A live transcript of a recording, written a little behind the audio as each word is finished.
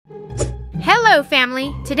Hello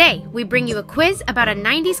family! Today we bring you a quiz about a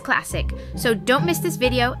 90s classic, so don't miss this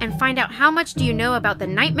video and find out how much do you know about The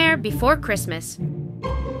Nightmare Before Christmas.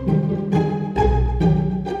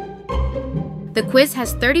 The quiz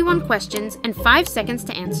has 31 questions and 5 seconds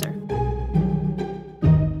to answer.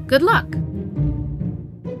 Good luck!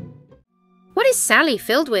 What is Sally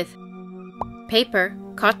filled with? Paper,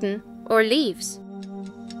 cotton, or leaves?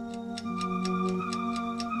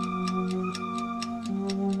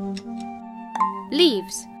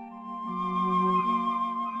 Leaves.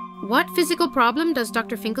 What physical problem does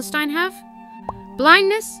Dr. Finkelstein have?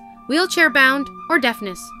 Blindness, wheelchair-bound, or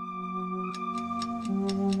deafness?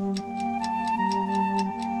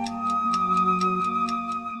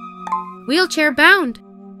 Wheelchair-bound.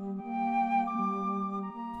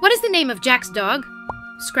 What is the name of Jack's dog?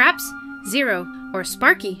 Scraps, Zero, or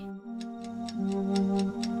Sparky?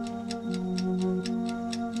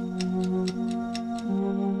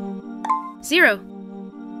 Zero.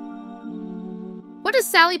 What does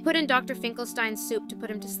Sally put in Dr. Finkelstein's soup to put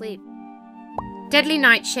him to sleep? Deadly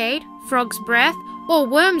nightshade, frog's breath, or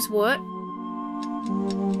worm's wort?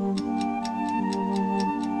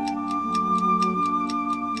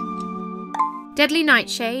 Deadly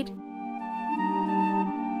nightshade.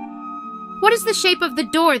 What is the shape of the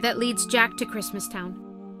door that leads Jack to Christmastown?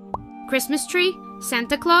 Christmas tree,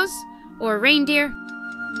 Santa Claus, or reindeer?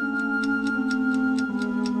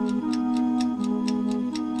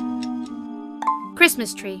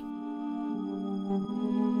 Christmas tree.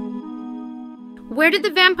 Where did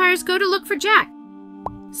the vampires go to look for Jack?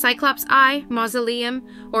 Cyclops' Eye, Mausoleum,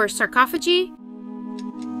 or sarcophagi?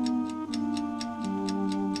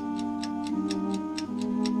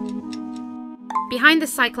 Behind the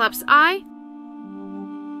Cyclops' Eye?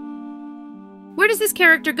 Where does this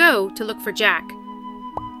character go to look for Jack?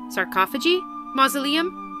 Sarcophagi,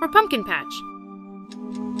 Mausoleum, or Pumpkin Patch?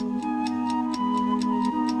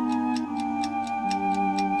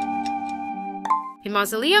 In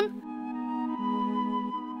Mausoleum?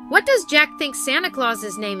 What does Jack think Santa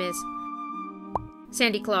Claus's name is?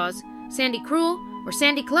 Sandy Claus, Sandy Cruel, or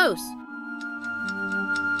Sandy Close?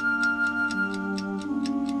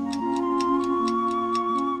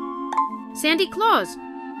 Sandy Claus.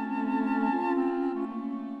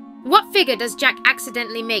 What figure does Jack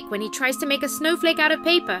accidentally make when he tries to make a snowflake out of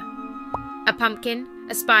paper? A pumpkin,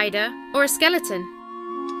 a spider, or a skeleton?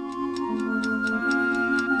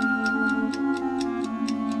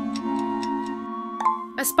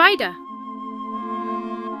 A spider.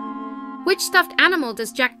 Which stuffed animal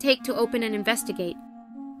does Jack take to open and investigate?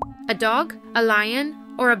 A dog, a lion,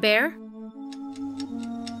 or a bear?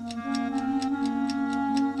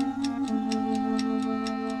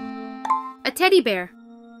 A teddy bear.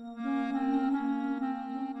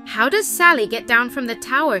 How does Sally get down from the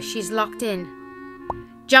tower she's locked in?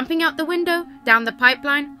 Jumping out the window, down the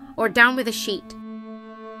pipeline, or down with a sheet?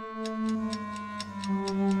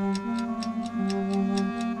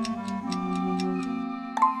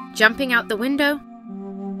 Jumping out the window.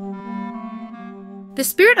 The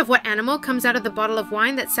spirit of what animal comes out of the bottle of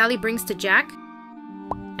wine that Sally brings to Jack?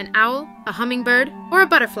 An owl, a hummingbird, or a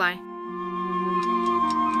butterfly?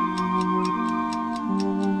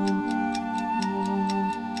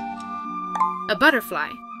 A butterfly.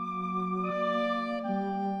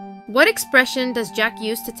 What expression does Jack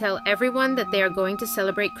use to tell everyone that they are going to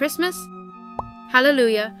celebrate Christmas?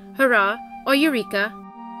 Hallelujah, hurrah, or eureka?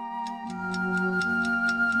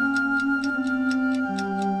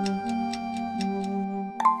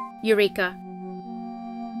 Eureka.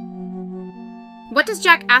 What does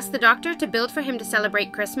Jack ask the doctor to build for him to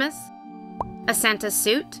celebrate Christmas? A Santa's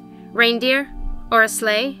suit, reindeer, or a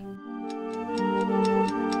sleigh?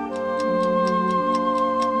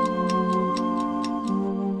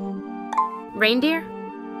 Reindeer?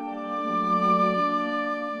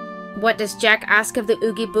 What does Jack ask of the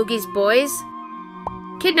Oogie Boogie's boys?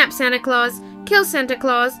 Kidnap Santa Claus, kill Santa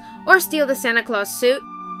Claus, or steal the Santa Claus suit?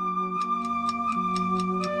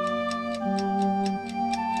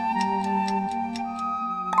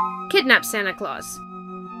 Kidnap Santa Claus.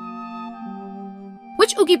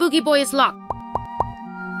 Which Oogie Boogie boy is locked?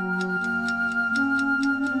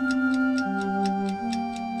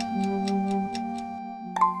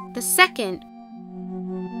 The second.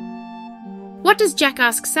 What does Jack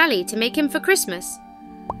ask Sally to make him for Christmas?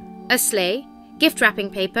 A sleigh, gift wrapping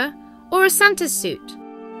paper, or a Santa's suit?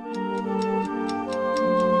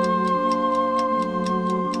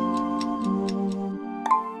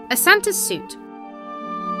 A Santa's suit.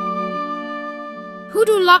 Who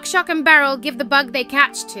do Lock, Shock and Barrel give the bug they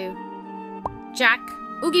catch to? Jack,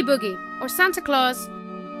 Oogie Boogie, or Santa Claus?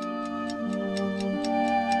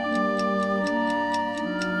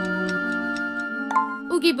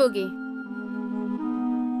 Oogie Boogie?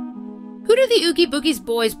 Who do the Oogie Boogie's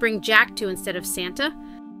boys bring Jack to instead of Santa?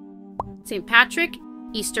 St. Patrick,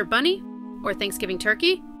 Easter Bunny, or Thanksgiving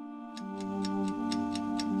turkey?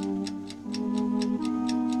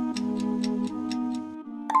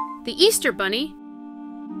 The Easter Bunny.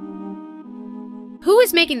 Who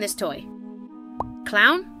is making this toy?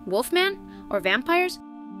 Clown, Wolfman, or vampires?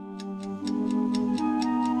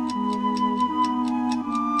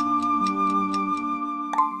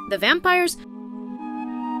 The vampires.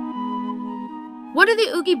 What do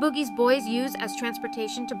the Oogie Boogie's boys use as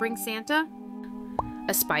transportation to bring Santa?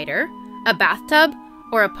 A spider, a bathtub,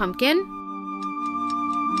 or a pumpkin?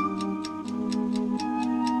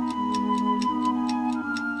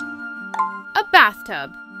 A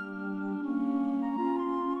bathtub.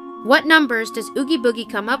 What numbers does Oogie Boogie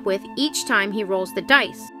come up with each time he rolls the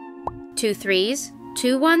dice? 2 3s,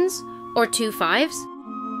 2 1s, or 2 5s?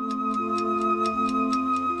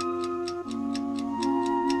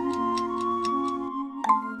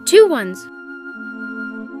 Two 1s.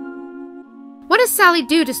 What does Sally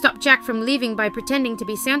do to stop Jack from leaving by pretending to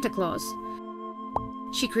be Santa Claus?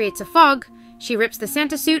 She creates a fog, she rips the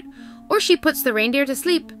Santa suit, or she puts the reindeer to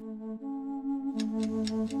sleep.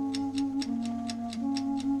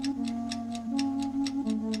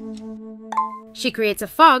 She creates a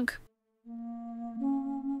fog.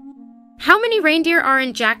 How many reindeer are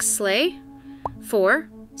in Jack's sleigh? 4,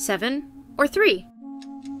 7, or 3?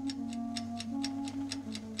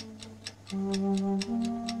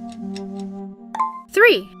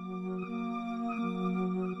 3.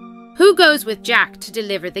 Who goes with Jack to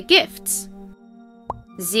deliver the gifts?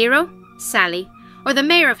 0, Sally, or the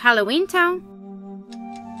mayor of Halloween Town?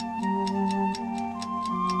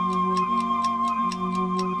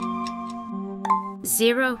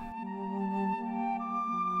 Zero.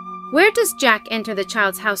 Where does Jack enter the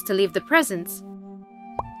child's house to leave the presents?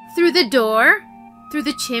 Through the door, through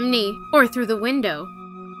the chimney, or through the window?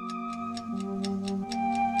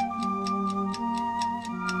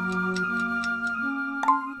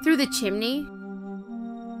 Through the chimney.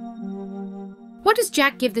 What does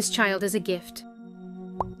Jack give this child as a gift?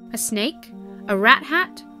 A snake, a rat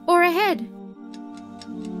hat, or a head?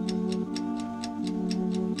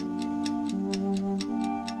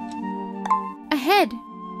 A head.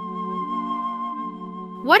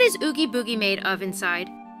 What is Oogie Boogie made of inside?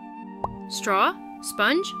 Straw,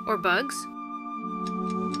 sponge, or bugs?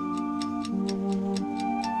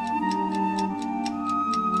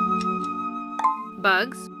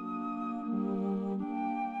 Bugs.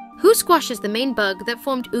 Who squashes the main bug that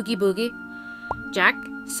formed Oogie Boogie? Jack,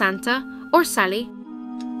 Santa, or Sally?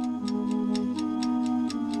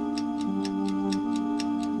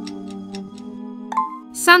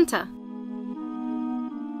 Santa.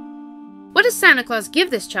 What does Santa Claus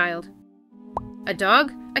give this child? A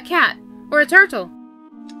dog, a cat, or a turtle?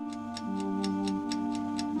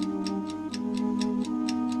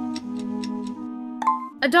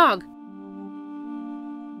 A dog.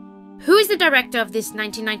 Who is the director of this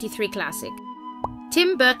 1993 classic?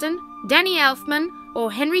 Tim Burton, Danny Elfman,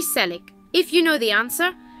 or Henry Selick? If you know the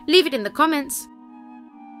answer, leave it in the comments.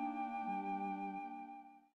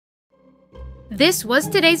 This was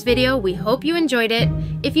today's video. We hope you enjoyed it.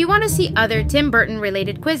 If you want to see other Tim Burton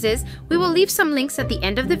related quizzes, we will leave some links at the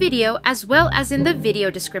end of the video as well as in the video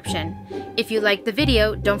description. If you liked the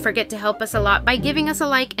video, don't forget to help us a lot by giving us a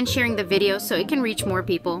like and sharing the video so it can reach more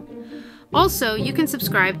people. Also, you can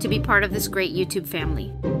subscribe to be part of this great YouTube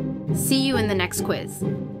family. See you in the next quiz.